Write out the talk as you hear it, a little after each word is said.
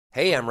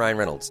Hey, I'm Ryan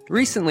Reynolds.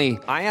 Recently,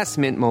 I asked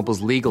Mint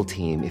Mobile's legal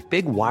team if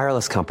big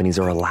wireless companies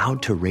are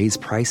allowed to raise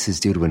prices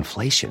due to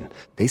inflation.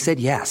 They said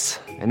yes.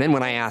 And then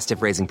when I asked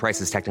if raising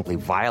prices technically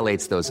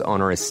violates those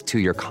onerous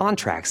two-year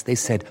contracts, they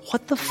said,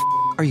 "What the f***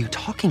 are you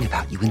talking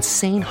about, you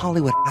insane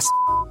Hollywood ass?"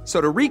 So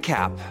to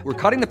recap, we're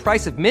cutting the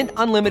price of Mint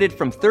Unlimited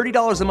from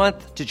 $30 a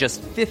month to just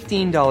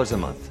 $15 a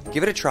month.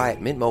 Give it a try at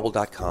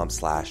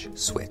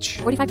mintmobile.com/switch.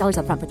 $45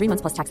 up front for 3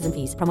 months plus taxes and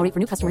fees. Promo rate for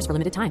new customers for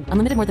limited time.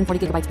 Unlimited more than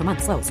 40 gigabytes per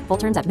month. Slows full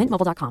terms at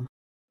mintmobile.com.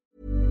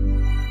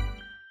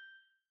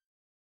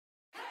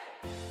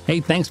 Hey,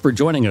 thanks for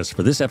joining us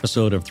for this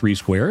episode of Three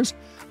Squares.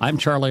 I'm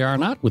Charlie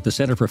Arnott with the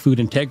Center for Food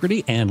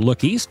Integrity and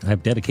Look East.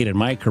 I've dedicated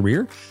my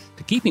career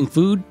to keeping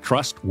food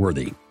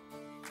trustworthy.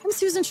 I'm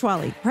Susan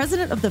Schwally,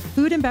 president of the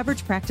food and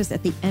beverage practice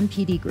at the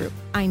MPD Group.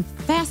 I'm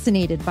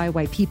fascinated by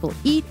why people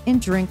eat and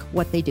drink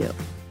what they do.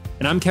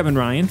 And I'm Kevin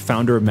Ryan,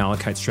 founder of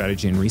Malachite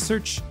Strategy and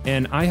Research,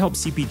 and I help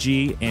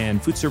CPG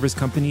and food service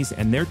companies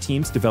and their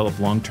teams develop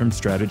long-term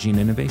strategy and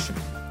innovation.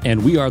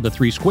 And we are the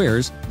Three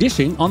Squares,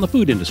 dishing on the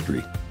food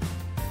industry.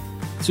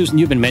 Susan,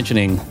 you've been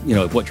mentioning,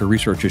 what your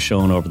research has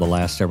shown over the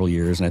last several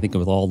years, and I think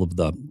with all of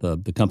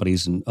the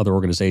companies and other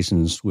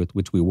organizations with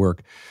which we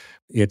work,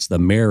 it's the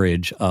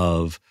marriage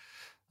of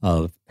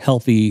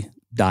healthy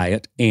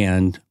diet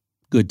and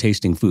good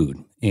tasting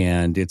food.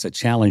 And it's a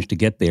challenge to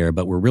get there,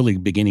 but we're really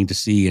beginning to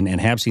see and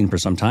have seen for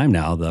some time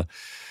now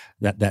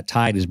that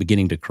tide is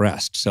beginning to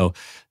crest. So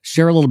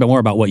share a little bit more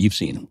about what you've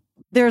seen.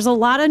 There's a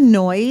lot of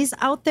noise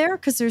out there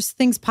because there's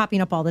things popping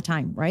up all the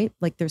time, right?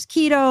 Like there's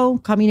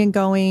keto coming and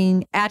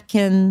going,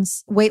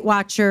 Atkins, Weight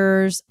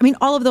Watchers. I mean,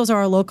 all of those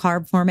are a low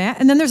carb format.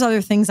 And then there's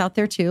other things out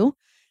there too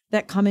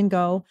that come and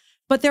go.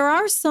 But there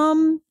are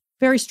some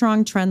very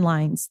strong trend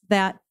lines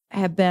that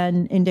have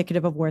been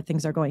indicative of where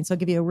things are going. So I'll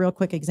give you a real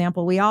quick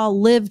example. We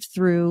all lived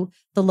through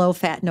the low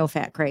fat, no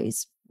fat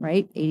craze,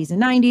 right? 80s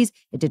and 90s.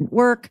 It didn't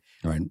work.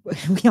 Right.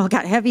 We all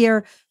got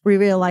heavier. We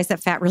realized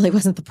that fat really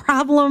wasn't the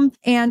problem.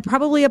 And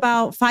probably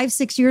about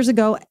 5-6 years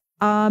ago,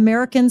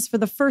 Americans for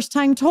the first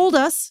time told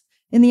us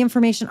in the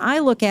information I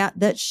look at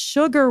that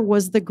sugar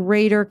was the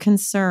greater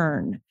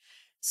concern.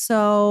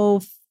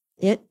 So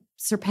it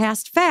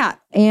surpassed fat.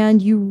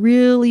 And you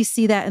really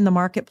see that in the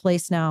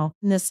marketplace now.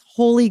 And this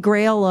holy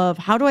grail of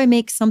how do I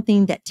make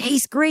something that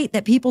tastes great,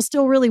 that people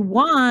still really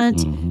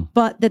want,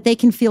 but that they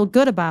can feel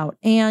good about.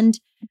 And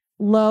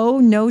low,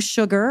 no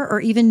sugar,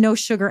 or even no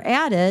sugar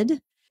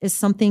added is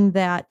something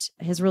that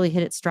has really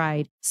hit its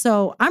stride.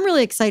 So I'm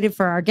really excited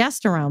for our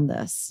guest around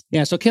this.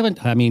 Yeah. So Kevin,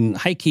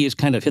 Hi-Key has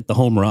kind of hit the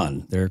home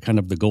run. They're kind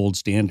of the gold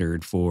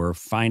standard for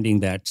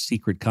finding that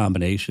secret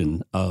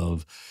combination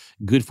of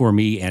good for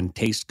me and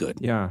taste good.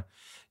 Yeah.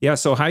 Yeah,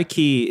 so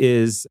Hi-Key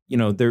is,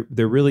 they're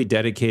really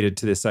dedicated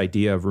to this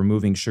idea of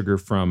removing sugar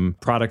from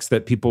products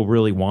that people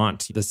really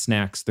want, the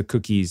snacks, the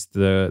cookies,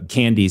 the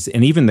candies,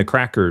 and even the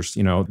crackers.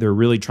 They're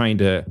really trying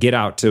to get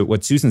out to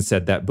what Susan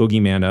said, that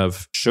boogeyman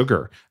of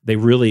sugar. They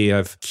really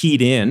have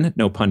keyed in,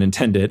 no pun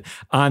intended,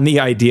 on the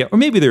idea, or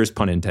maybe there's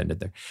pun intended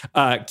there,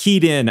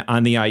 keyed in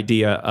on the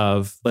idea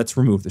of let's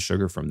remove the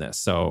sugar from this.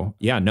 So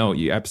yeah, no,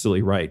 you're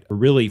absolutely right. A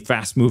really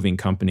fast-moving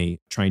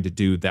company trying to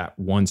do that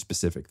one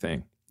specific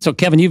thing. So,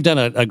 Kevin, you've done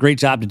a great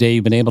job today.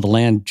 You've been able to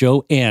land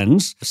Joe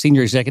Enns,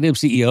 Senior Executive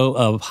CEO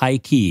of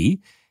Hi-Key,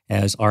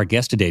 as our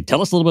guest today.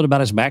 Tell us a little bit about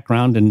his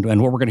background and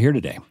what we're going to hear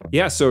today.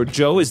 Yeah, so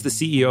Joe is the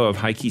CEO of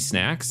Hi-Key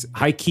Snacks.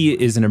 Hi-Key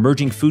is an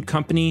emerging food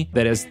company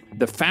that has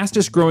the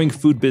fastest growing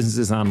food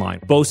businesses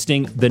online,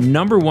 boasting the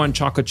 #1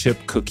 chocolate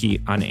chip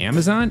cookie on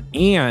Amazon,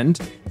 and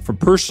for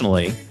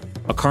personally,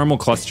 a caramel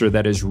cluster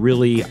that is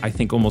really, I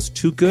think, almost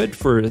too good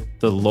for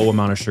the low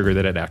amount of sugar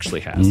that it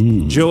actually has.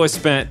 Joe has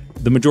spent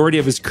the majority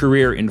of his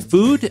career in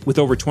food, with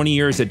over 20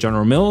 years at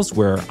General Mills,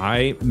 where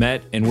I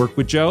met and worked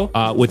with Joe,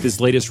 with his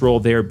latest role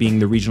there being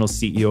the regional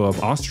CEO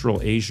of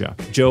Australasia.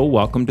 Joe,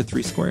 welcome to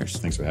Three Squares.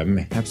 Thanks for having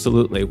me.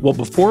 Absolutely. Well,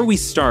 before we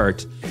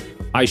start,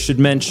 I should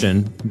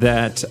mention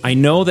that I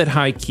know that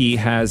Hi-Key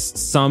has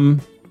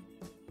some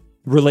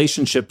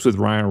relationships with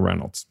Ryan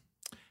Reynolds.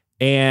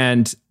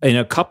 And in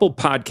a couple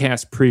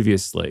podcasts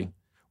previously,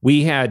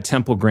 we had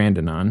Temple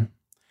Grandin on.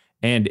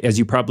 And as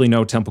you probably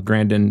know, Temple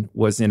Grandin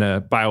was in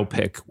a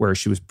biopic where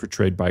she was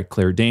portrayed by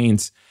Claire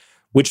Danes,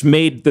 which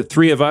made the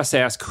three of us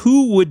ask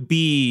who would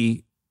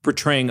be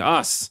portraying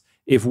us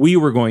if we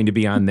were going to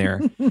be on there.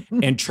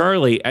 And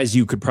Charlie, as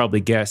you could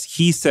probably guess,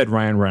 he said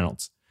Ryan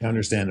Reynolds. I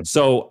understand.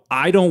 So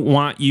I don't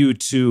want you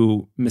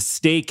to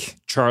mistake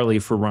Charlie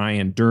for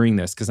Ryan during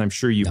this, because I'm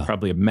sure you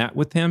probably have met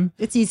with him.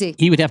 It's easy.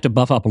 He would have to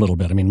buff up a little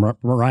bit. I mean,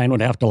 Ryan would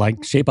have to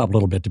shape up a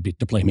little bit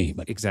to play me.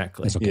 But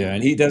exactly. Okay. Yeah,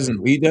 and he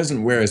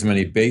doesn't wear as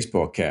many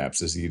baseball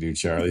caps as you do,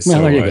 Charlie.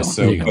 Well, there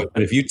you go.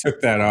 But if you took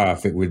that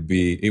off, it would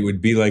be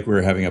like we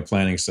were having a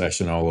planning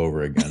session all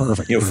over again.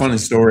 Perfect. Funny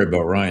story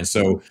about Ryan.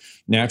 So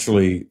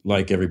naturally,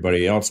 like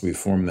everybody else, we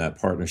formed that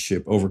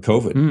partnership over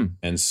COVID,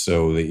 and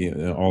so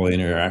all the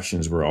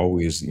interactions were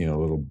always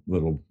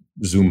little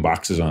Zoom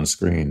boxes on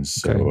screens.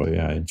 So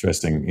yeah,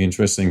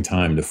 interesting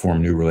time to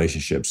form new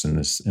relationships in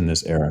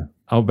this era.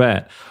 I'll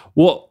bet.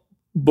 Well,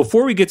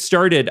 before we get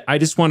started, I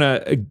just want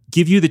to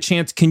give you the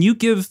chance. Can you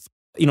give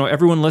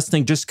everyone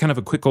listening just kind of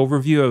a quick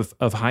overview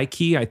of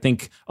HighKey? I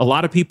think a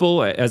lot of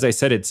people, as I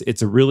said,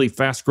 it's a really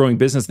fast growing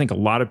business. I think a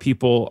lot of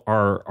people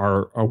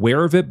are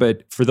aware of it,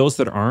 but for those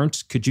that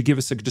aren't, could you give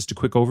us just a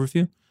quick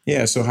overview?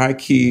 Yeah, so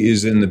HighKey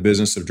is in the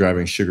business of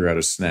driving sugar out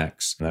of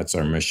snacks. That's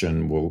our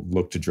mission. We'll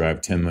look to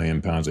drive 10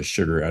 million pounds of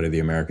sugar out of the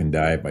American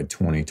diet by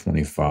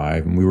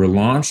 2025. And we were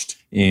launched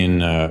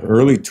in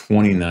early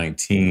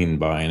 2019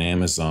 by an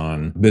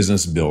Amazon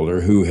business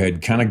builder who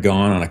had kind of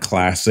gone on a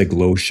classic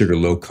low sugar,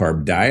 low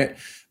carb diet,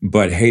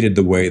 but hated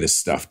the way the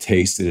stuff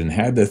tasted and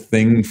had the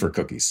thing for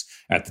cookies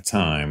at the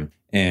time.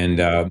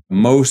 And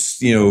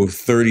most,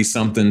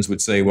 30-somethings would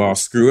say, well,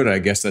 screw it. I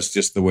guess that's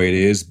just the way it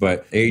is.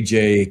 But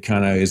AJ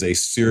kind of is a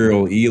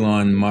serial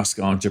Elon Musk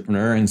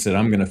entrepreneur and said,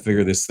 I'm going to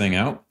figure this thing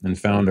out, and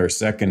found our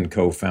second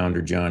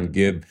co-founder, John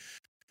Gibb,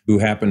 who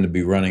happened to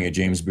be running a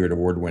James Beard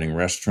award-winning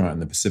restaurant in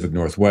the Pacific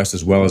Northwest,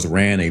 as well as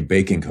ran a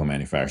baking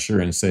co-manufacturer,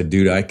 and said,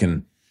 dude, I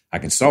can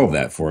solve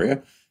that for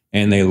you.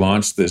 And they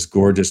launched this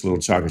gorgeous little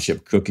chocolate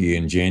chip cookie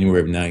in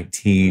January of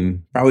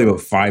 19. Probably about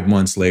 5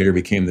 months later,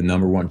 became the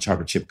 #1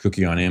 chocolate chip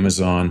cookie on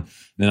Amazon. And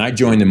then I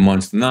joined in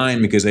month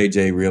 9 because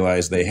AJ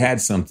realized they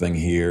had something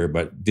here,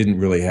 but didn't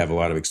really have a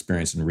lot of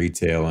experience in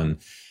retail.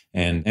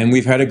 And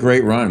we've had a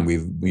great run.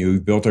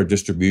 We've built our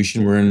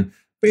distribution. We're in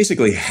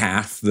basically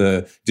half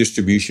the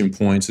distribution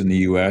points in the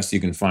U.S. You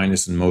can find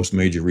us in most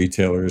major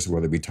retailers,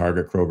 whether it be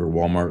Target, Kroger,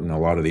 Walmart, and a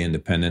lot of the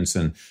independents.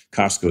 And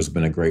Costco's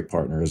been a great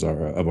partner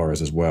of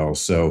ours as well.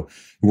 So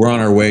we're on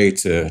our way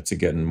to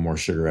getting more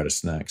sugar out of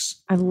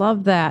snacks. I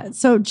love that.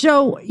 So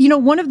Joe,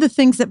 one of the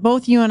things that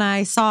both you and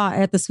I saw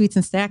at the Sweets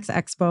and Snacks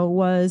Expo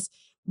was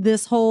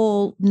this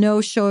whole no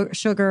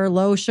sugar,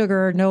 low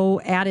sugar, no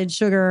added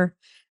sugar,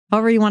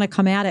 however you want to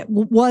come at it,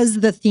 was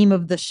the theme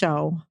of the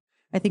show.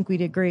 I think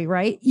we'd agree,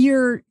 right?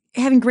 You're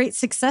having great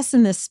success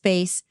in this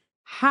space.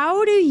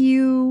 How do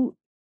you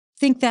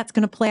think that's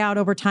going to play out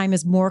over time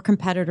as more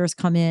competitors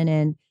come in?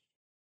 And,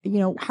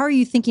 how are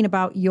you thinking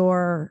about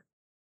your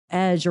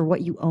edge or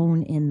what you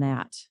own in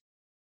that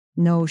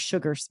no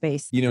sugar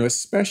space?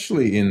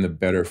 Especially in the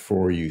better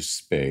for you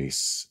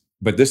space,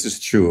 but this is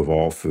true of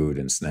all food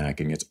and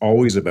snacking. It's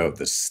always about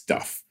the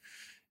stuff.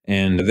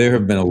 And there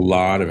have been a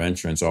lot of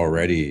entrants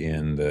already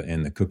in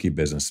the cookie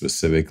business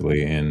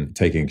specifically in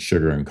taking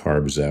sugar and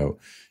carbs out.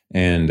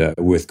 And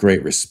with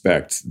great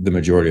respect, the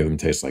majority of them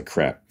taste like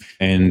crap.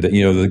 And,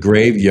 the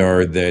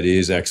graveyard that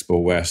is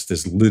Expo West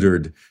is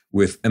littered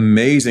with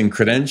amazing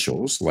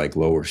credentials like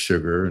lower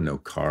sugar, no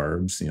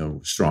carbs,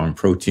 strong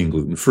protein,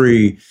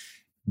 gluten-free,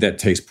 that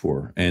taste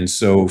poor. And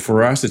so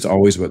for us, it's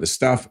always about the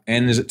stuff.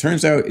 And as it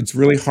turns out, it's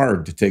really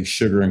hard to take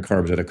sugar and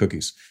carbs out of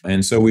cookies.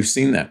 And so we've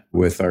seen that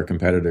with our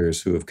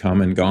competitors who have come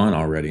and gone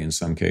already in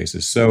some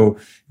cases. So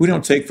we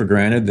don't take for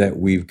granted that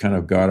we've kind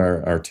of got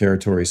our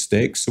territory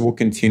staked. So we'll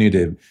continue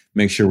to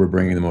make sure we're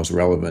bringing the most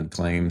relevant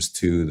claims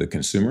to the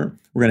consumer.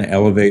 We're going to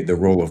elevate the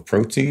role of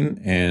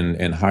protein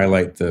and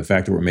highlight the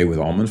fact that we're made with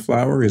almond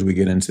flour as we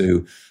get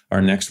into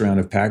our next round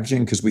of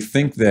packaging, because we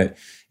think that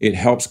it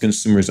helps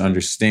consumers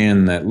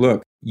understand that,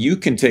 look, you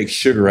can take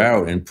sugar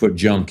out and put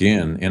junk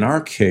in. In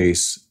our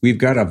case, we've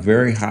got a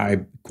very high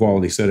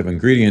quality set of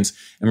ingredients,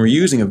 and we're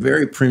using a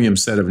very premium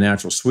set of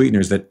natural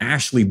sweeteners that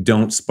actually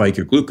don't spike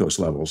your glucose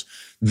levels.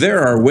 There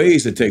are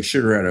ways to take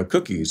sugar out of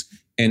cookies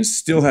and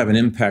still have an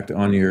impact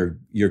on your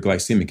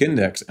glycemic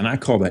index, and I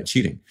call that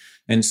cheating.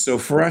 And so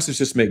for us, it's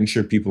just making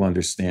sure people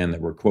understand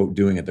that we're, quote,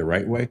 doing it the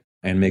right way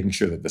and making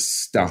sure that the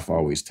stuff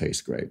always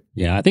tastes great.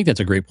 Yeah, I think that's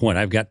a great point.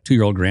 I've got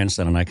 2-year-old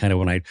grandson, and I kind of,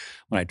 when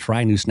I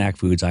try new snack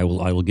foods, I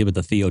will give it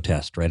the Theo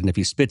test, right? And if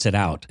he spits it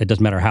out, it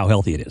doesn't matter how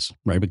healthy it is,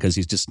 right? Because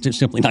he's just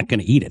simply not going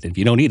to eat it. If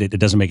you don't eat it, it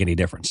doesn't make any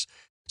difference.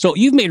 So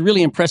you've made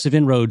really impressive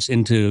inroads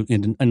into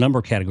a number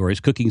of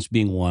categories, cookies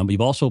being one, but you've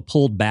also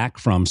pulled back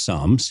from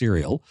some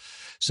cereal.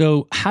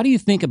 So how do you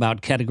think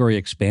about category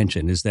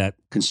expansion? Is that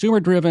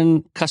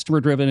consumer-driven,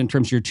 customer-driven in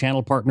terms of your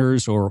channel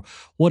partners, or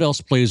what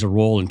else plays a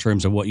role in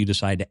terms of what you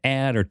decide to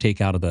add or take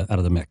out of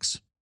the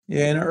mix?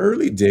 Yeah, in our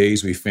early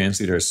days, we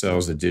fancied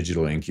ourselves a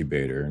digital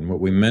incubator. And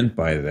what we meant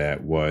by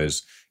that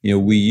was,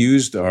 we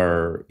used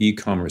our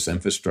e-commerce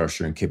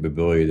infrastructure and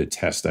capability to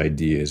test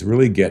ideas,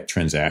 really get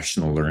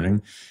transactional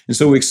learning. And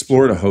so we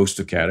explored a host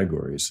of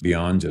categories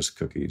beyond just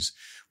cookies.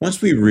 Once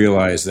we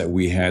realized that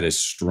we had a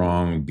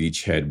strong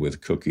beachhead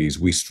with cookies,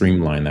 we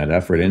streamlined that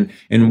effort.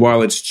 And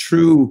while it's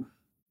true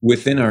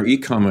within our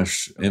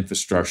e-commerce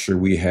infrastructure,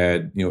 we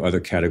had, other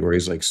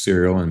categories like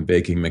cereal and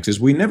baking mixes,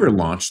 we never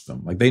launched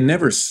them. Like, they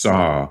never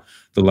saw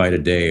the light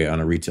of day on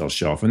a retail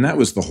shelf. And that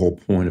was the whole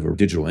point of a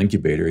digital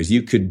incubator, is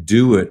you could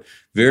do it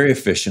very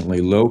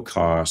efficiently, low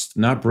cost,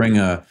 not bring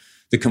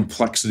the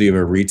complexity of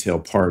a retail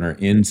partner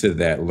into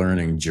that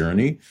learning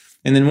journey.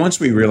 And then once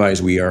we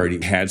realized we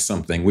already had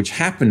something, which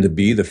happened to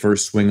be the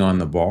first swing on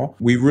the ball,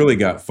 we really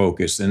got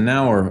focused. And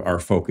now our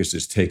focus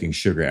is taking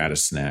sugar out of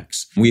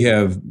snacks. We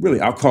have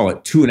really, I'll call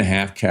it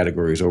 2.5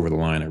 categories over the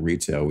line at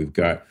retail. We've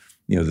got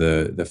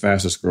the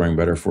fastest growing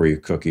better for you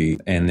cookie.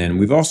 And then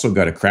we've also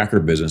got a cracker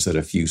business at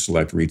a few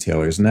select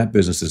retailers, and that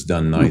business is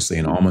done nicely,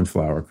 an almond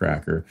flour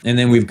cracker. And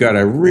then we've got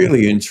a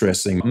really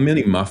interesting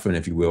mini muffin,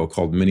 if you will,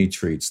 called Mini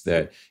Treats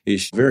that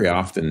is very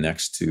often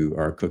next to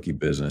our cookie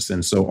business.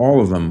 And so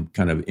all of them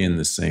kind of in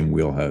the same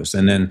wheelhouse.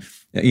 And then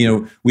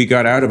we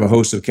got out of a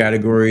host of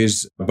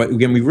categories, but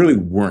again, we really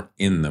weren't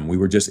in them. We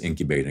were just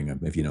incubating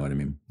them, if you know what I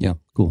mean. Yeah,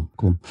 cool.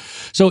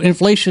 So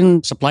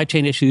inflation, supply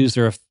chain issues,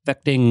 they're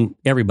affecting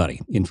everybody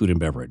in food and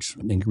beverage,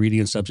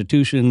 ingredient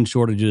substitution,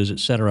 shortages, et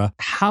cetera.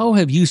 How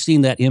have you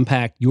seen that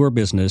impact your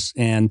business?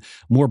 And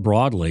more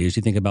broadly, as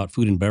you think about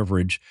food and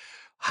beverage,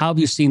 how have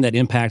you seen that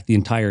impact the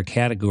entire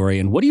category?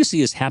 And what do you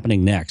see is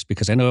happening next?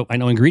 Because I know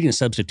ingredient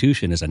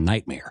substitution is a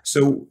nightmare.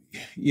 So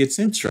it's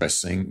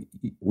interesting.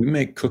 We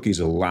make cookies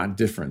a lot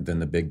different than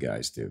the big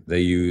guys do. They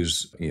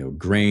use,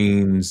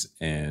 grains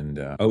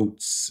and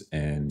oats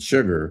and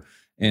sugar.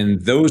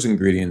 And those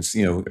ingredients,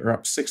 are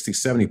up 60,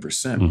 70%.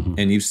 Mm-hmm.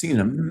 And you've seen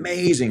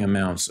amazing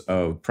amounts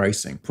of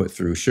pricing put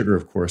through. Sugar,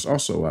 of course,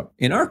 also up.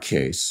 In our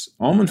case,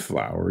 almond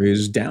flour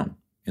is down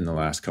in the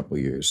last couple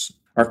of years.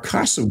 Our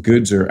costs of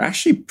goods are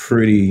actually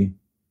pretty,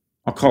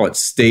 I'll call it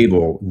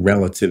stable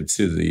relative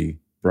to the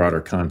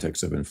broader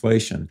context of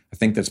inflation. I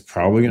think that's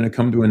probably going to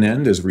come to an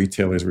end as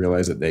retailers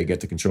realize that they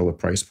get to control the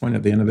price point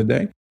at the end of the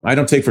day. I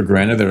don't take for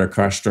granted that our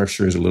cost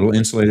structure is a little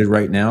insulated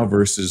right now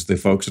versus the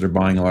folks that are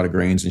buying a lot of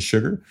grains and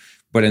sugar.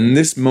 But in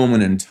this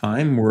moment in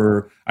time,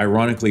 we're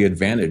ironically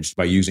advantaged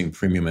by using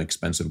premium and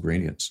expensive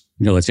ingredients.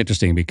 It's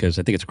interesting because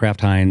I think it's Kraft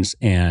Heinz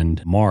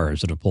and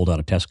Mars that have pulled out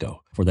of Tesco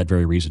for that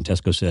very reason.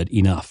 Tesco said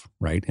enough,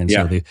 right? And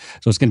so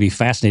it's going to be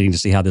fascinating to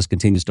see how this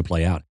continues to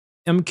play out.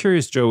 I'm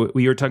curious, Joe,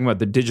 you were talking about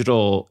the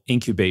digital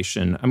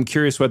incubation. I'm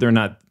curious whether or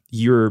not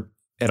you're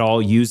at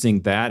all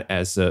using that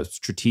as a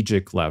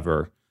strategic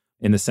lever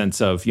in the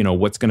sense of,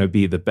 what's going to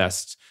be the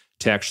best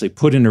to actually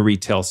put in a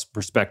retail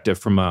perspective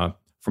from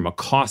a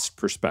cost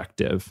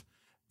perspective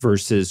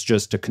versus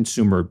just a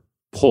consumer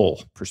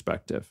pull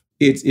perspective.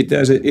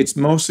 It's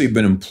mostly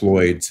been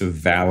employed to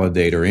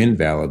validate or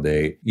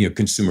invalidate,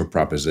 consumer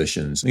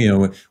propositions.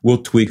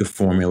 We'll tweak a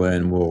formula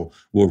and we'll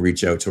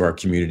reach out to our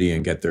community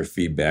and get their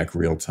feedback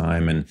real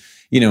time. And,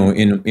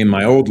 in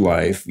my old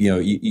life,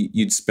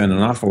 you'd spend an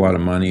awful lot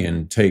of money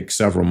and take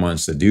several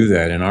months to do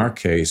that. In our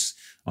case,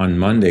 on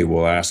Monday,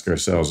 we'll ask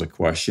ourselves a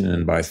question,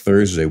 and by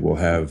Thursday, we'll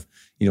have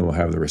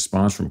the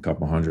response from a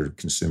couple hundred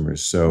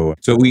consumers. So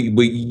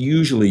we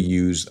usually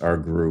use our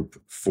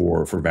group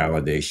for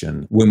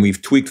validation. When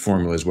we've tweaked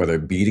formulas, whether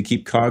it be to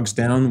keep COGS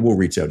down, we'll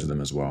reach out to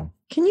them as well.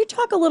 Can you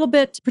talk a little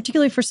bit,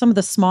 particularly for some of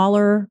the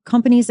smaller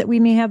companies that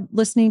we may have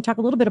listening, talk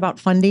a little bit about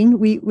funding?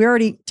 We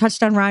already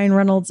touched on Ryan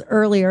Reynolds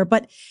earlier,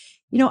 but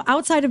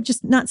outside of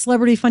just not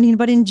celebrity funding,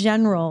 but in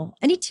general,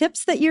 any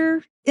tips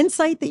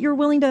insight that you're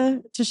willing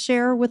to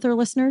share with our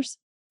listeners?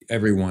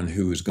 Everyone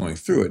who is going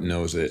through it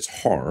knows that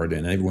it's hard,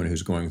 and everyone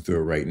who's going through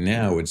it right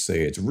now would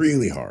say it's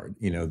really hard.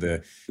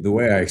 The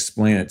way I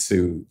explain it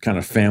to kind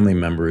of family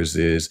members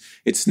is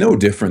it's no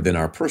different than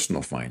our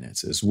personal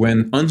finances.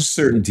 When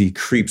uncertainty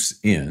creeps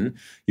in,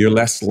 you're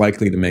less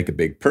likely to make a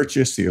big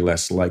purchase, you're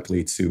less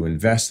likely to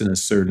invest in a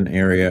certain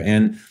area.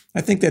 And I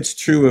think that's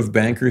true of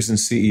bankers and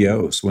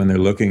CEOs when they're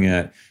looking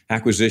at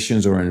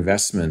acquisitions or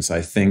investments.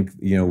 I think,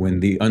 when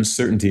the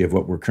uncertainty of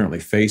what we're currently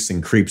facing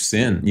creeps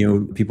in,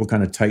 people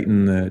kind of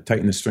tighten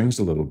the strings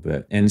a little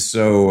bit. And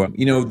so,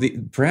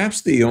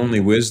 perhaps the only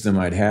wisdom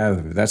I'd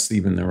have, if that's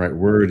even the right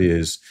word,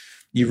 is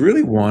you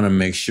really want to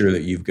make sure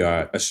that you've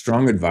got a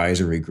strong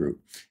advisory group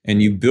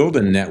and you build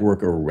a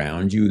network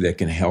around you that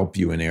can help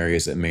you in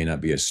areas that may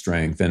not be a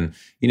strength. And,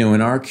 in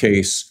our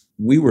case,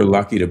 we were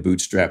lucky to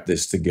bootstrap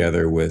this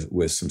together with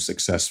some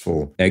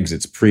successful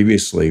exits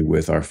previously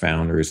with our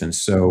founders. And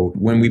so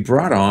when we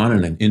brought on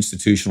an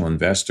institutional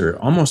investor,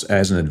 almost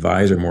as an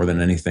advisor more than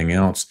anything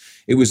else,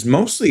 it was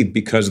mostly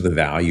because of the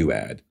value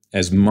add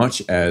as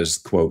much as,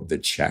 quote, the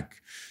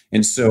check.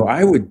 And so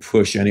I would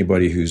push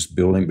anybody who's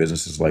building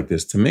businesses like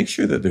this to make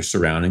sure that they're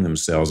surrounding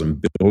themselves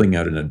and building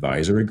out an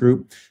advisory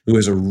group who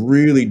has a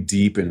really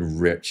deep and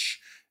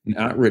rich,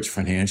 not rich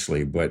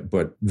financially,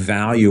 but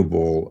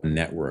valuable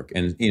network.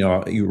 And,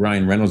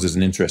 Ryan Reynolds is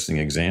an interesting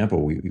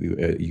example.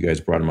 You guys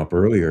brought him up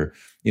earlier.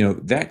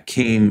 That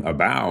came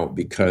about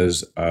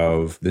because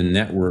of the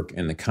network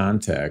and the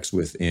contacts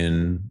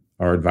within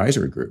our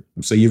advisory group.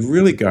 So you've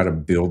really got to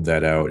build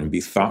that out and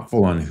be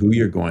thoughtful on who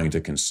you're going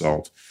to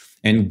consult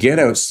and get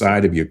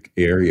outside of your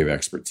area of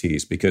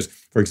expertise. Because,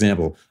 for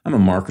example, I'm a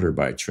marketer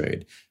by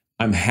trade.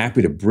 I'm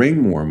happy to bring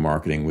more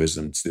marketing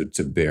wisdom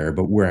to bear,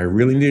 but where I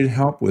really needed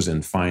help was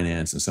in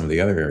finance and some of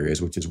the other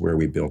areas, which is where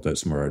we built out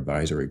some of our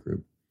advisory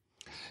group.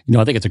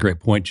 I think it's a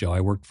great point, Joe.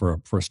 I worked for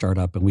a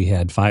startup, and we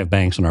had 5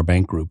 banks in our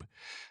bank group,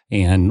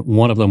 and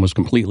one of them was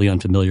completely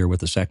unfamiliar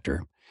with the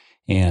sector.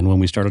 And when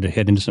we started to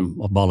head into some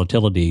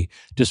volatility,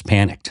 just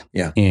panicked.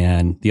 Yeah.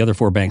 And the other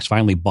 4 banks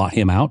finally bought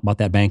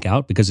that bank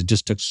out, because it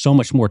just took so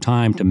much more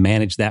time to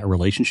manage that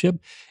relationship.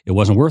 It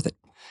wasn't worth it.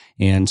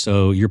 And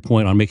so your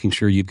point on making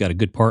sure you've got a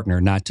good partner,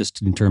 not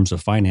just in terms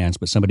of finance,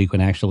 but somebody who can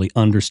actually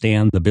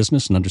understand the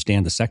business and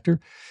understand the sector,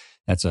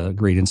 that's a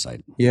great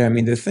insight. Yeah, I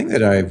mean, the thing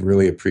that I've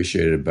really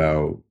appreciated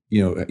about,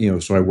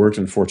 so I worked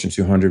in Fortune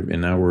 200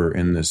 and now we're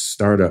in this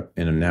startup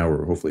and now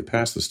we're hopefully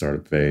past the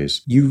startup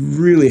phase. You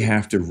really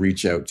have to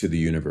reach out to the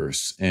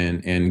universe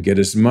and get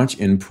as much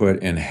input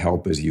and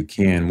help as you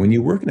can. When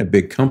you work in a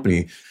big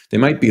company, they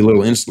might be a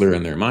little insular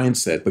in their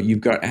mindset, but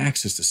you've got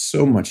access to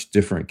so much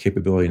different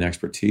capability and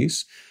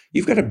expertise.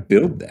 You've got to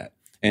build that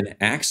and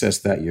access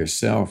that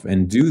yourself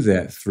and do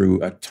that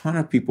through a ton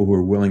of people who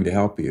are willing to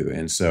help you.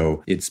 And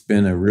so it's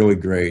been a really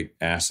great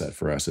asset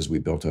for us as we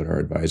built out our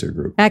advisor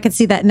group. I could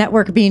see that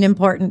network being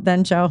important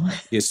then, Joe.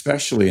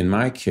 Especially in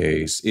my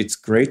case, it's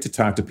great to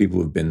talk to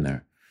people who've been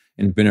there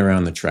and been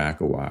around the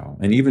track a while.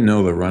 And even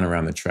though the run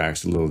around the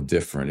track's a little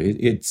different,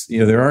 it's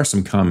there are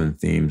some common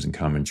themes and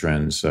common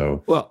trends.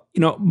 So, well,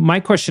 my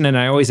question, and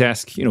I always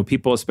ask,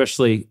 people,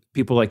 especially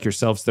people like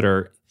yourselves that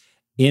are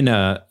in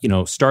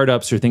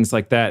startups or things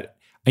like that.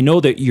 I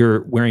know that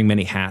you're wearing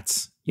many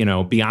hats,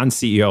 beyond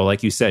CEO,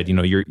 like you said,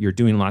 you're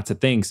doing lots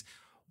of things.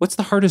 What's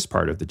the hardest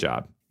part of the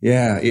job?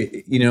 Yeah,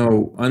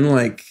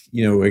 unlike,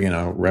 again,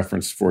 I'll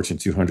reference Fortune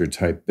 200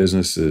 type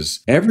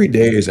businesses, every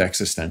day is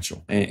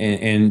existential.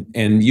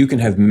 And you can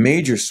have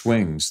major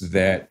swings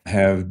that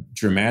have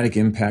dramatic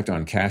impact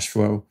on cash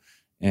flow.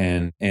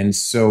 And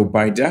so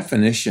by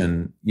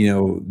definition,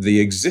 the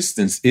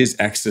existence is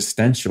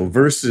existential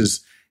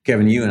versus,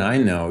 Kevin, you and I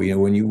know,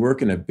 when you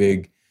work in a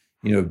big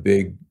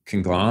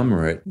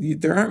conglomerate,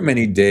 there aren't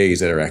many days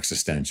that are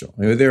existential.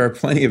 There are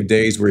plenty of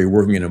days where you're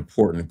working on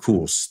important,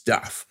 cool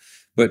stuff,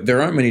 but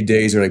there aren't many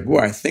days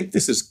where I think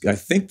this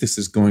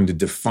is going to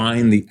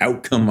define the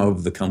outcome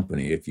of the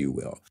company, if you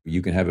will.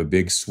 You can have a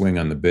big swing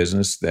on the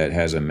business that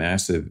has a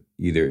massive,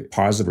 either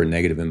positive or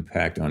negative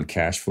impact on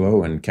cash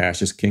flow, and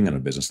cash is king on a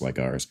business like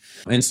ours.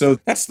 And so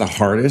that's the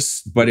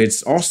hardest, but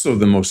it's also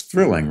the most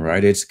thrilling,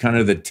 right? It's kind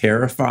of the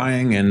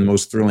terrifying and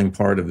most thrilling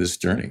part of this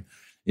journey.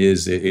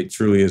 It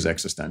truly is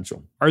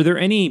existential. Are there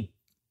any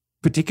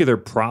particular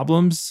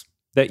problems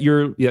that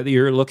you're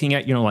looking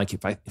at? Like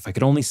if I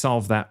could only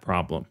solve that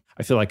problem,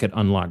 I feel like I'd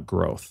unlock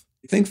growth.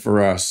 I think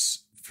for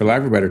us, for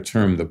lack of a better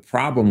term, the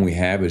problem we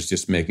have is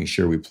just making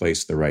sure we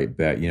place the right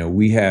bet.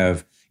 We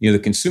have, the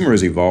consumer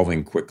is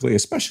evolving quickly,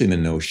 especially in the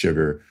no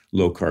sugar,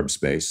 low carb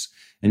space.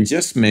 And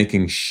just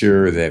making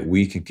sure that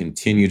we can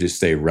continue to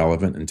stay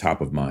relevant and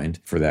top of mind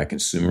for that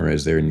consumer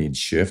as their needs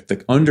shift.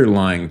 The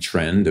underlying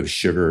trend of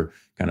sugar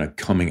kind of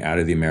coming out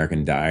of the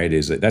American diet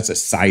that's a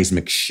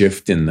seismic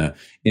shift in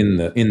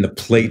the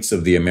plates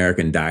of the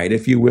American diet,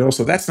 if you will.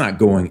 So that's not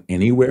going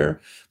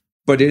anywhere.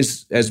 But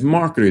as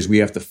marketers, we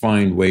have to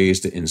find ways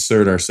to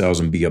insert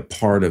ourselves and be a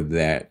part of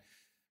that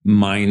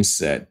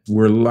mindset.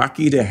 We're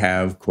lucky to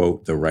have,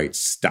 quote, the right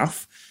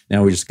stuff.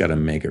 Now we just got to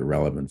make it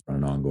relevant on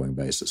an ongoing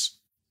basis.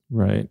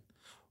 Right.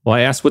 Well,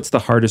 I asked, what's the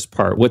hardest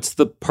part? What's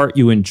the part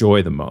you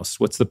enjoy the most?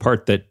 What's the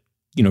part that,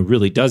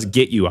 really does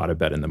get you out of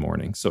bed in the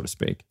morning, so to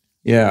speak?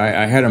 Yeah,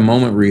 I had a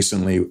moment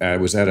recently. I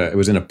was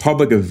in a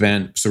public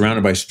event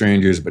surrounded by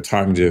strangers, but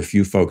talking to a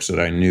few folks that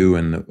I knew.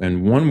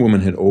 And one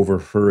woman had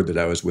overheard that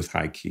I was with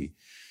High Key.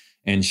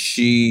 And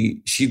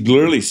she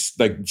literally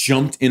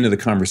jumped into the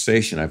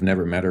conversation. I've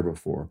never met her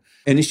before.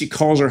 And then she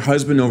calls her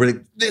husband over,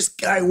 like, this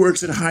guy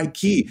works at High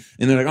Key.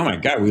 And they're like, oh my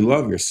God, we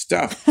love your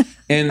stuff.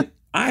 And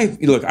I've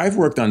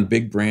worked on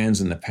big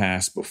brands in the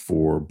past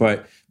before,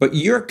 but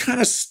you're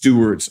kind of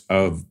stewards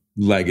of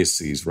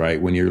legacies,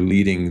 right? When you're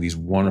leading these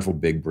wonderful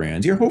big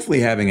brands, you're hopefully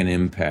having an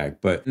impact.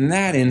 But in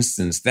that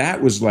instance,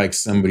 that was like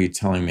somebody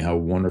telling me how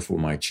wonderful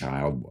my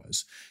child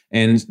was.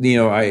 And,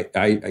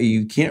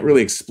 you can't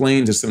really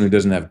explain to someone who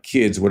doesn't have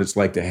kids what it's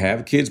like to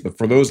have kids. But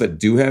for those that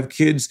do have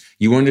kids,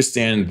 you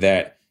understand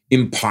that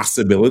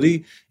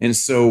impossibility. And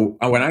so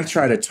when I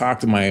try to talk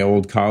to my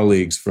old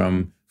colleagues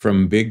from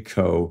Big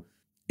Co,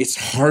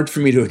 it's hard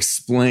for me to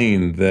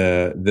explain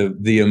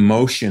the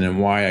emotion and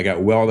why I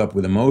got welled up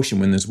with emotion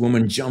when this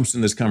woman jumps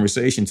in this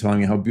conversation telling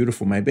me how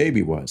beautiful my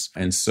baby was.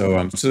 And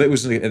so that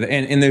was,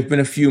 and there've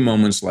been a few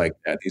moments like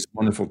that. These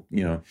wonderful,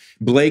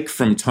 Blake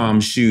from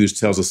Tom's Shoes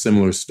tells a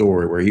similar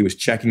story where he was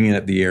checking in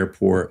at the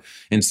airport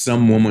and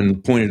some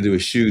woman pointed to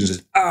his shoes and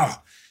says, "Oh,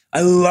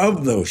 I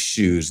love those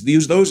shoes.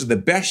 Those are the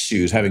best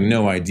shoes," having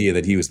no idea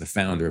that he was the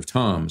founder of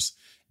Tom's.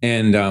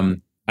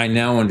 And I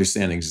now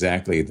understand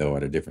exactly, though,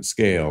 at a different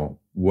scale,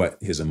 what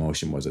his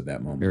emotion was at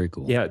that moment. Very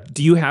cool. Yeah.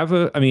 Do you have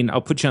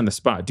I'll put you on the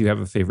spot. Do you have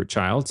a favorite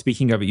child?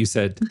 Speaking of it, you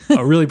said,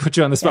 I'll really put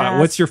you on the spot. Yes.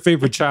 What's your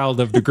favorite child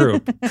of the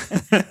group?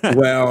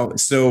 Well,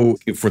 so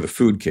for the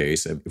food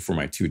case, for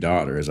my two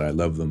daughters, I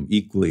love them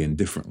equally and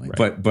differently.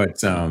 Right.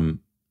 But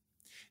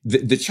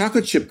the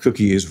chocolate chip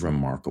cookie is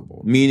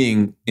remarkable,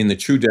 meaning in the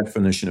true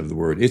definition of the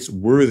word, it's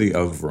worthy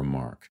of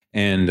remark.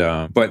 And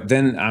but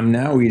then I'm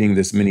now eating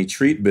this mini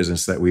treat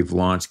business that we've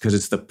launched because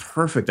it's the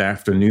perfect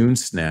afternoon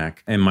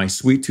snack, and my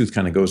sweet tooth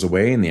kind of goes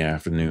away in the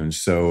afternoon.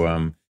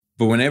 So,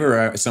 but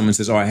whenever someone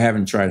says, "Oh, I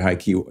haven't tried High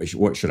Key,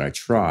 what should I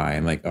try?"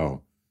 I'm like,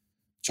 "Oh,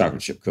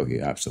 chocolate chip cookie,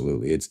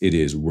 absolutely. It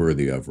is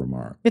worthy of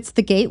remark. It's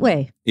the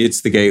gateway.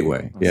 It's the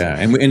gateway. Yeah.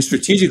 And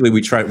strategically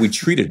we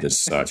treated it as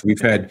such.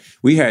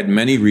 We had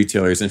many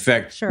retailers. In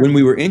fact, when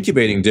we were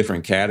incubating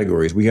different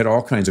categories, we had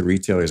all kinds of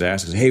retailers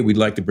ask us, hey, we'd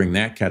like to bring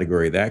that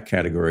category.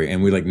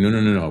 And we're like,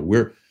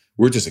 no.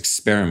 We're just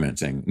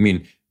experimenting. I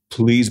mean,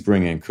 please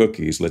bring in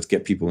cookies. Let's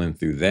get people in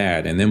through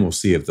that. And then we'll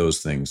see if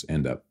those things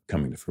end up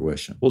coming to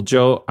fruition. Well,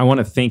 Joe, I want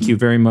to thank you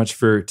very much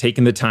for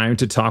taking the time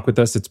to talk with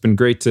us. It's been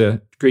great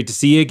to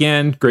see you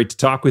again. Great to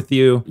talk with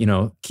you.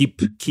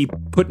 Keep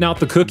putting out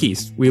the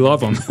cookies. We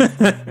love them.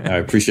 I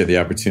appreciate the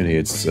opportunity.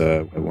 It's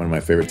one of my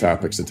favorite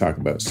topics to talk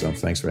about. So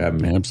thanks for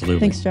having me. Absolutely.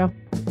 Thanks, Joe.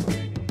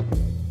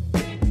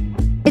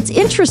 It's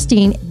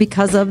interesting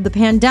because of the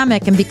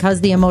pandemic and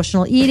because the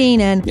emotional eating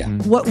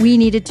and what we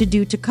needed to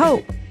do to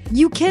cope.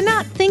 You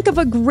cannot think of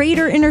a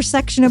greater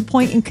intersection of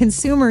point in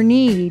consumer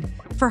need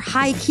for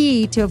High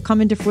Key to have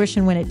come into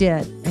fruition when it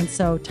did. And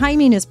so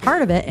timing is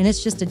part of it, and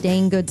it's just a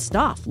dang good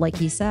stuff, like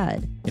he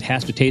said. It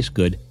has to taste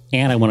good,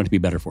 and I want it to be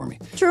better for me.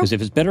 True. Because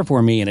if it's better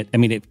for me, and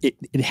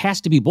it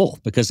has to be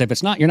both, because if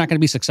it's not, you're not going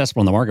to be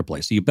successful in the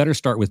marketplace. So you better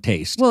start with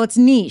taste. Well, it's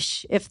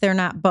niche if they're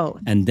not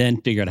both. And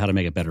then figure out how to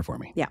make it better for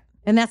me. Yeah,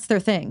 and that's their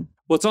thing.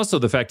 Well, it's also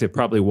the fact that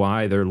probably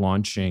why they're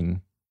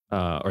launching,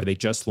 or they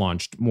just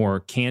launched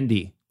more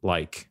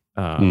candy-like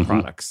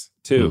products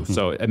too.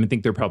 So I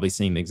think they're probably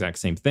seeing the exact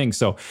same thing.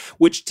 So,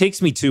 which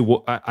takes me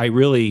to, I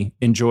really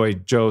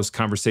enjoyed Joe's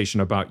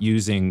conversation about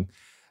using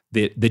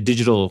the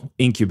digital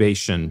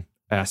incubation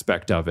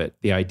aspect of it.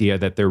 The idea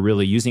that they're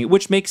really using it,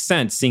 which makes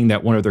sense, seeing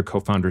that one of their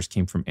co-founders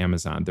came from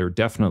Amazon. They're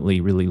definitely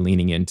really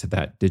leaning into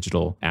that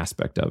digital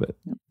aspect of it.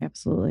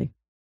 Absolutely.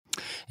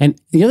 And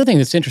the other thing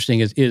that's interesting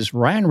is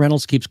Ryan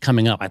Reynolds keeps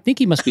coming up. I think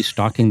he must be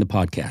stalking the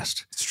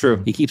podcast. It's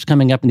true. He keeps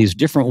coming up in these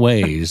different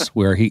ways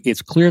where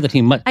it's clear that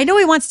he must. I know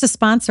he wants to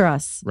sponsor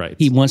us. Right.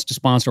 He wants to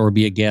sponsor or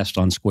be a guest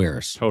on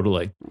Squares.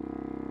 Totally.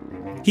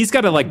 He's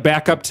got to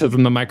back up to the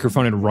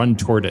microphone and run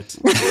toward it.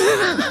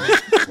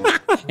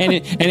 and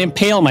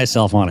impale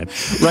myself on it.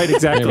 Right,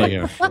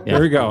 exactly. There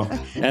we go.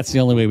 That's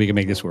the only way we can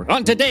make this work.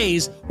 On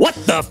today's What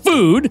the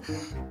Food,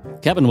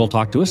 Kevin will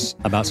talk to us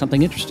about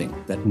something interesting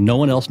that no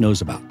one else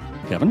knows about.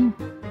 Kevin?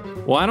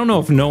 Well, I don't know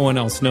if no one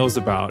else knows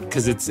about,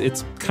 because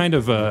it's kind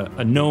of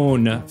a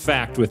known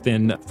fact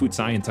within food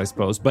science, I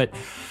suppose, but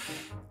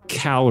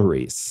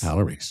calories.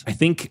 Calories. I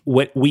think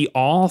what we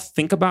all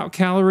think about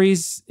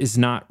calories is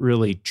not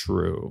really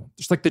true.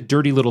 There's the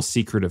dirty little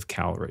secret of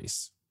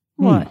calories.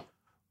 What?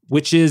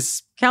 Which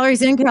is...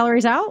 Calories in,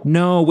 calories out?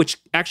 No, which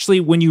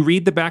actually, when you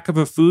read the back of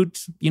a food,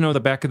 the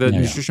back of the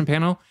nutrition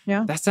panel,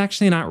 that's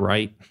actually not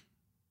right.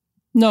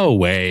 No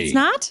way. It's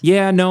not?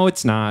 Yeah, no,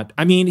 it's not.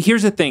 I mean,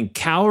 here's the thing.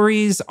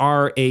 Calories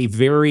are a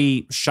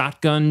very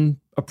shotgun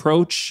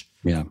approach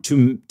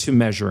to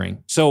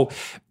measuring. So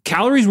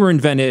calories were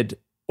invented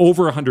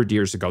over 100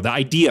 years ago. The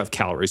idea of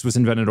calories was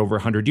invented over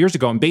 100 years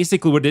ago. And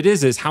basically what it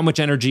is how much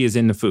energy is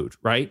in the food,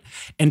 right?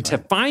 And to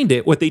find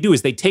it, what they do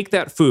is they take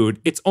that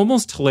food. It's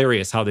almost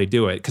hilarious how they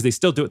do it, because they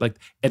still do it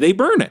and they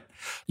burn it.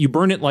 You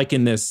burn it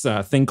in this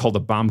thing called a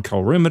bomb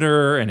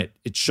calorimeter, and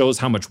it shows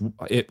how much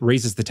it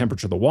raises the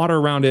temperature of the water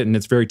around it, and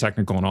it's very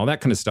technical and all that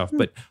kind of stuff.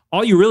 But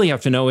all you really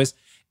have to know is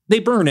they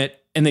burn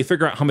it and they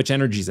figure out how much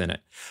energy is in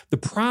it. The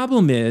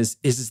problem is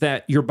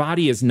that your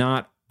body is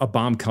not a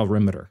bomb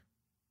calorimeter.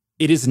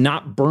 It is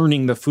not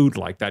burning the food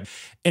like that.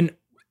 And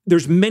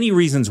there's many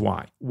reasons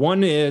why.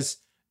 One is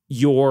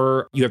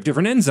you have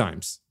different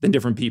enzymes than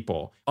different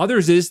people.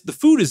 Others is the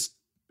food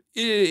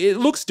it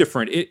looks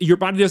different. Your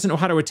body doesn't know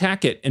how to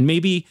attack it. And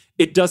maybe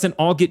it doesn't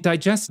all get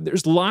digested.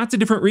 There's lots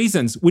of different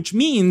reasons, which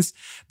means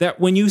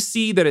that when you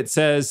see that it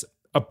says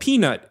a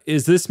peanut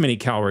is this many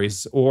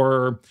calories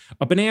or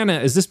a banana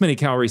is this many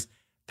calories,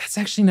 that's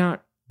actually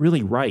not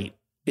really right.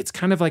 It's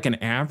kind of like an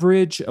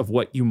average of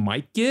what you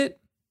might get.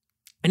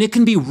 And it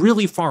can be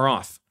really far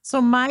off. So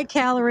my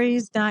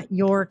calories, not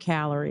your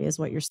calorie, is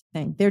what you're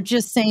saying. They're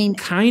just saying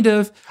kind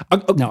of.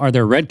 Now, are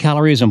there red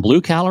calories and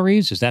blue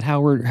calories? Is that how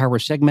we're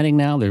segmenting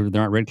now? There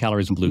aren't red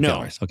calories and blue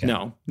calories. Okay.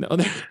 No,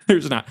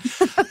 there's not.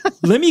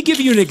 Let me give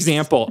you an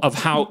example of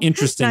how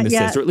interesting this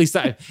is, or at least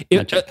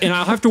and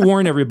I'll have to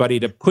warn everybody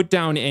to put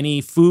down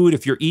any food.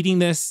 If you're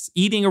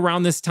eating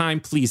around this time,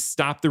 please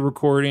stop the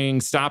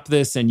recording, stop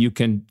this, and you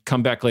can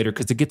come back later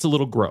because it gets a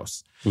little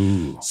gross.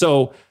 Ooh.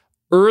 So,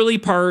 early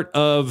part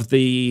of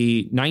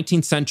the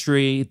 19th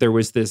century, there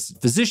was this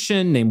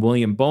physician named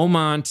William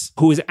Beaumont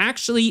who was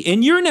actually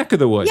in your neck of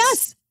the woods.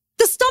 Yes,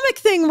 the stomach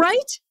thing,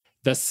 right?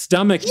 The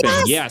stomach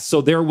thing, yeah.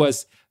 So there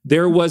was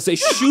a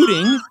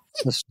shooting.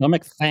 The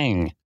stomach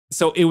thing.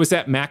 So it was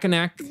at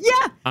Mackinac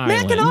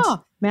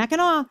Island.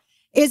 Mackinac.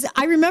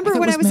 I remember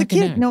when I was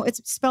Mackinac. a kid. No, it's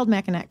spelled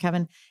Mackinac,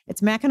 Kevin.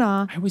 It's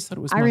Mackinac. I always thought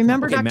it was I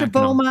remember Dr. Mackinac.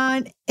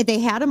 Beaumont. They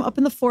had him up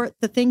in the fort.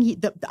 The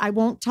thing, I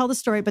won't tell the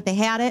story, but they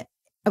had it.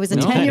 I was a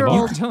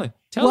 10-year-old. Tell it.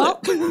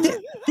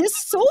 This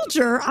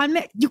soldier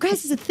you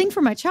guys, is a thing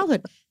from my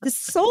childhood. This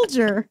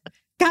soldier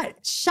got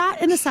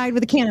shot in the side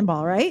with a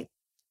cannonball, right?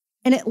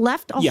 And it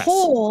left a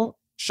hole.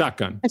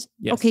 Shotgun.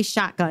 Yes. Okay,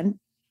 shotgun.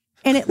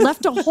 And it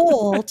left a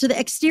hole to the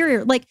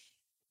exterior.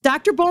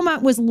 Dr.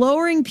 Beaumont was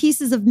lowering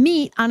pieces of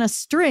meat on a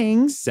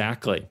string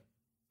Exactly.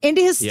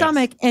 into his Yes.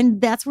 stomach,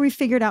 and that's where we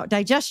figured out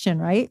digestion,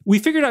 right? We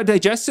figured out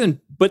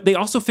digestion, but they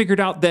also figured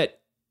out that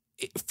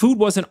food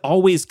wasn't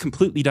always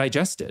completely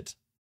digested.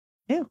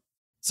 Ew.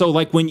 So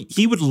like when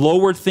he would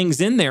lower things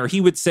in there,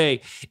 he would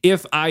say,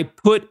 if I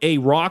put a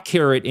raw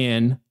carrot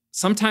in,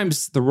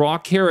 sometimes the raw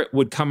carrot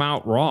would come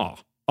out raw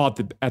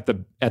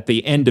at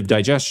the end of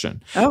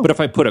digestion. Oh. But if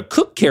I put a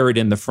cooked carrot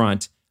in the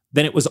front,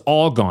 then it was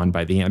all gone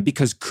by the end,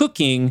 because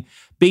cooking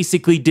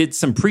basically did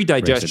some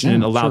pre-digestion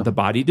and allowed the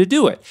body to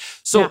do it.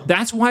 So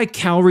that's why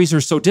calories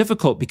are so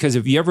difficult, because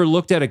if you ever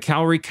looked at a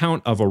calorie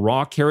count of a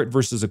raw carrot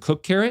versus a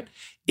cooked carrot,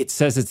 it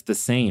says it's the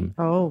same.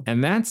 Oh.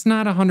 And that's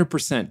not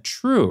 100%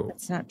 true.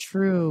 That's not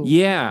true.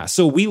 Yeah.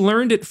 So we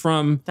learned it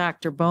from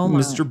Dr.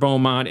 Beaumont. Mr.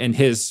 Beaumont and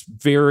his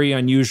very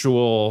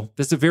unusual,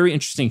 there's a very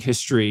interesting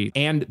history.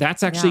 And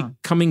that's actually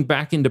coming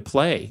back into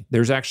play.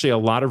 There's actually a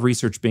lot of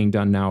research being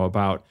done now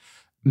about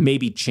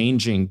maybe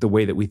changing the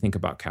way that we think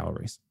about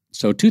calories.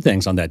 So 2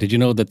 things on that. Did you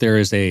know that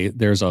there's a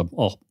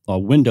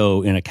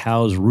window in a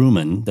cow's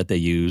rumen that they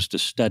use to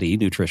study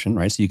nutrition,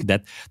 right? So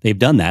they've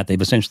done that.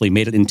 They've essentially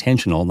made it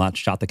intentional, not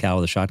shot the cow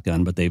with a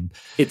shotgun, but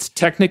it's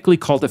technically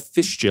called a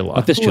fistula.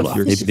 A fistula.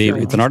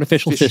 It's an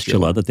artificial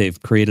fistula that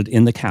they've created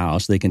in the cow,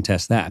 so they can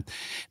test that.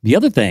 The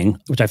other thing,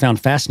 which I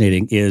found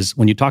fascinating, is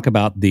when you talk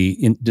about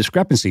the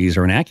discrepancies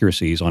or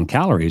inaccuracies on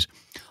calories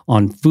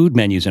on food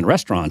menus in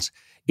restaurants,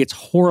 it's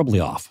horribly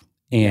off.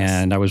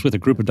 And I was with a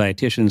group of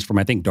dietitians from,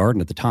 I think,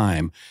 Darden at the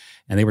time,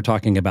 and they were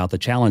talking about the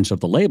challenge of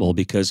the label,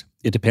 because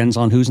it depends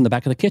on who's in the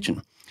back of the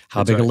kitchen.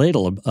 How big a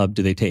ladle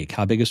do they take?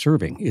 How big a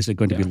serving? Is it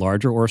going to be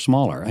larger or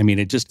smaller? I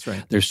mean,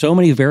 there's so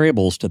many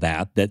variables to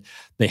that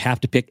they have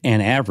to pick an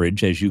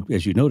average, as you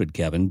noted,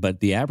 Kevin, but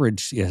the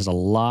average has a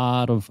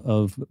lot of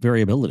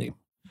variability.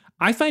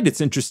 I find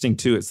it's interesting,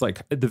 too. It's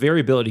like the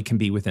variability can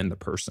be within the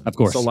person. Of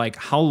course. So like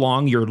how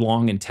long your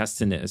long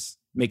intestine is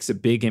makes a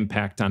big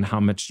impact on how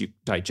much you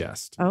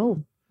digest.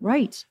 Oh,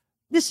 right.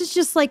 This is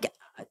just like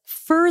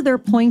further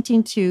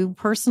pointing to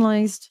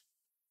personalized,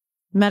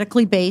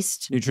 medically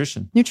based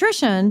nutrition.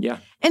 Yeah.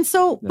 And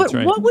so, but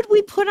what would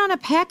we put on a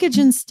package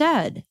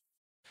instead?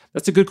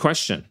 That's a good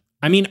question.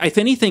 I mean, if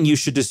anything, you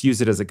should just use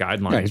it as a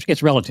guideline. Right.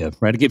 It's relative,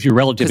 right? It gives you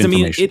relative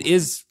information. I mean,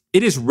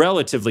 it is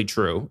relatively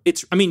true.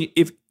 Is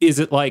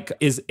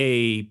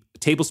a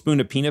tablespoon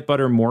of peanut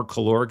butter more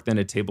caloric than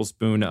a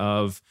tablespoon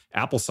of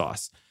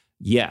applesauce?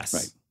 Yes.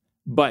 Right.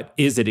 But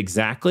is it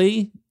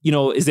exactly,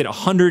 is it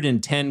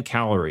 110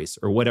 calories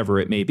or whatever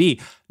it may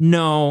be?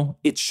 No,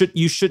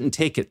 you shouldn't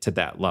take it to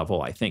that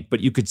level, I think.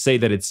 But you could say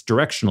that it's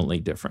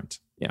directionally different.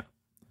 Yeah.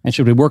 And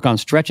should we work on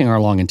stretching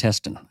our long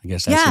intestine? I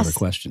guess that's another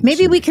question.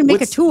 Maybe we can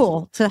make a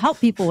tool to help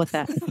people with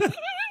that.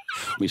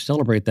 We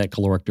celebrate that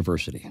caloric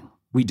diversity.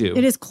 We do.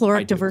 It is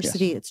caloric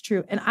diversity. Yes. It's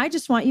true. And I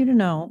just want you to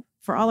know,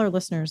 for all our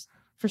listeners,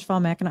 first of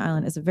all, Mackinac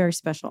Island is a very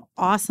special,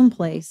 awesome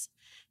place.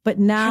 But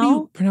now, how do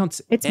you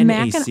pronounce it's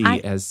NAC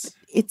as?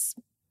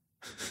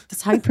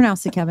 That's how you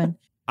pronounce it, Kevin.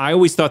 I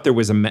always thought there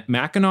was a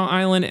Mackinac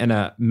Island and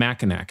a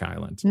Mackinac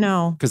Island.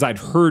 No. Because I'd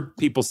heard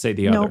people say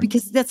the other. No,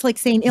 because that's like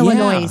saying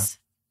Illinois. Yeah.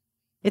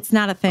 It's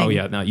not a thing. Oh,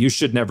 yeah. No, you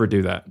should never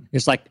do that.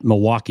 It's like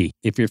Milwaukee.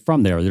 If you're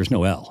from there's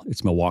no L.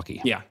 It's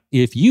Milwaukee. Yeah.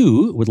 If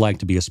you would like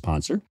to be a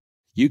sponsor,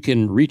 you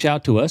can reach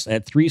out to us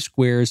at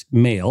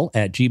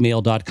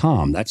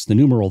 3squaresmail@gmail.com. That's the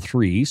numeral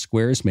 3,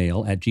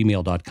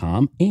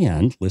 squaresmail@gmail.com.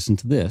 And listen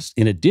to this.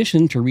 In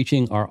addition to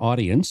reaching our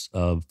audience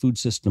of food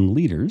system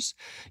leaders,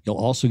 you'll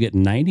also get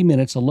 90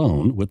 minutes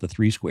alone with the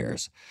 3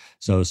 Squares.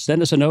 So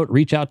send us a note,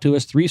 reach out to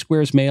us,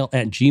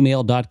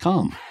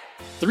 3squaresmail@gmail.com.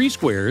 3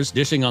 Squares,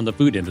 Dishing on the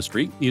Food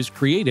Industry, is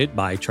created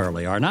by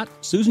Charlie Arnott,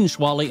 Susan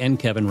Schwally, and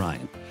Kevin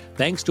Ryan.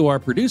 Thanks to our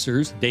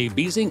producers, Dave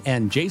Beasing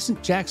and Jason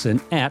Jackson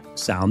at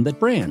Sound That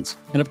Brands.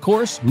 And of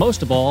course,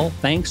 most of all,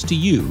 thanks to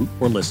you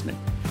for listening.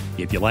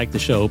 If you like the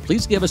show,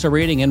 please give us a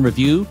rating and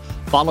review,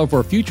 follow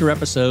for future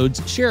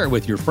episodes, share it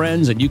with your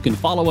friends, and you can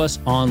follow us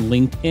on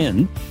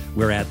LinkedIn.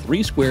 We're at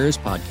 3 Squares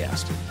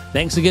Podcast.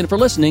 Thanks again for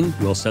listening.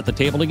 We'll set the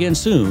table again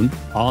soon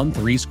on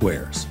 3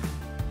 Squares.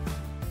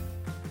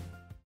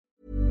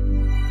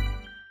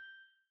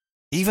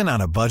 Even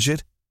on a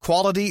budget,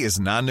 quality is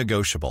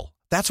non-negotiable.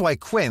 That's why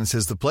Quince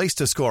is the place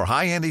to score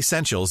high-end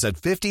essentials at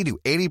 50 to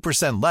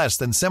 80% less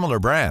than similar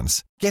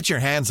brands. Get your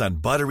hands on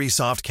buttery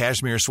soft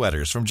cashmere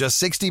sweaters from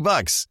just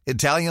 $60,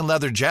 Italian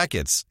leather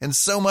jackets, and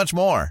so much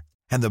more.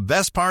 And the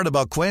best part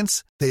about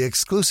Quince, they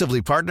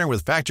exclusively partner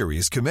with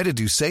factories committed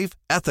to safe,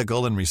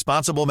 ethical, and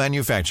responsible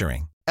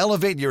manufacturing.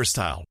 Elevate your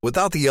style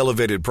without the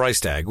elevated price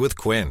tag with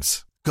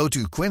Quince. Go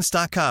to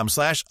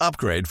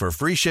quince.com/upgrade for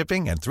free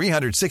shipping and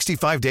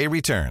 365-day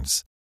returns.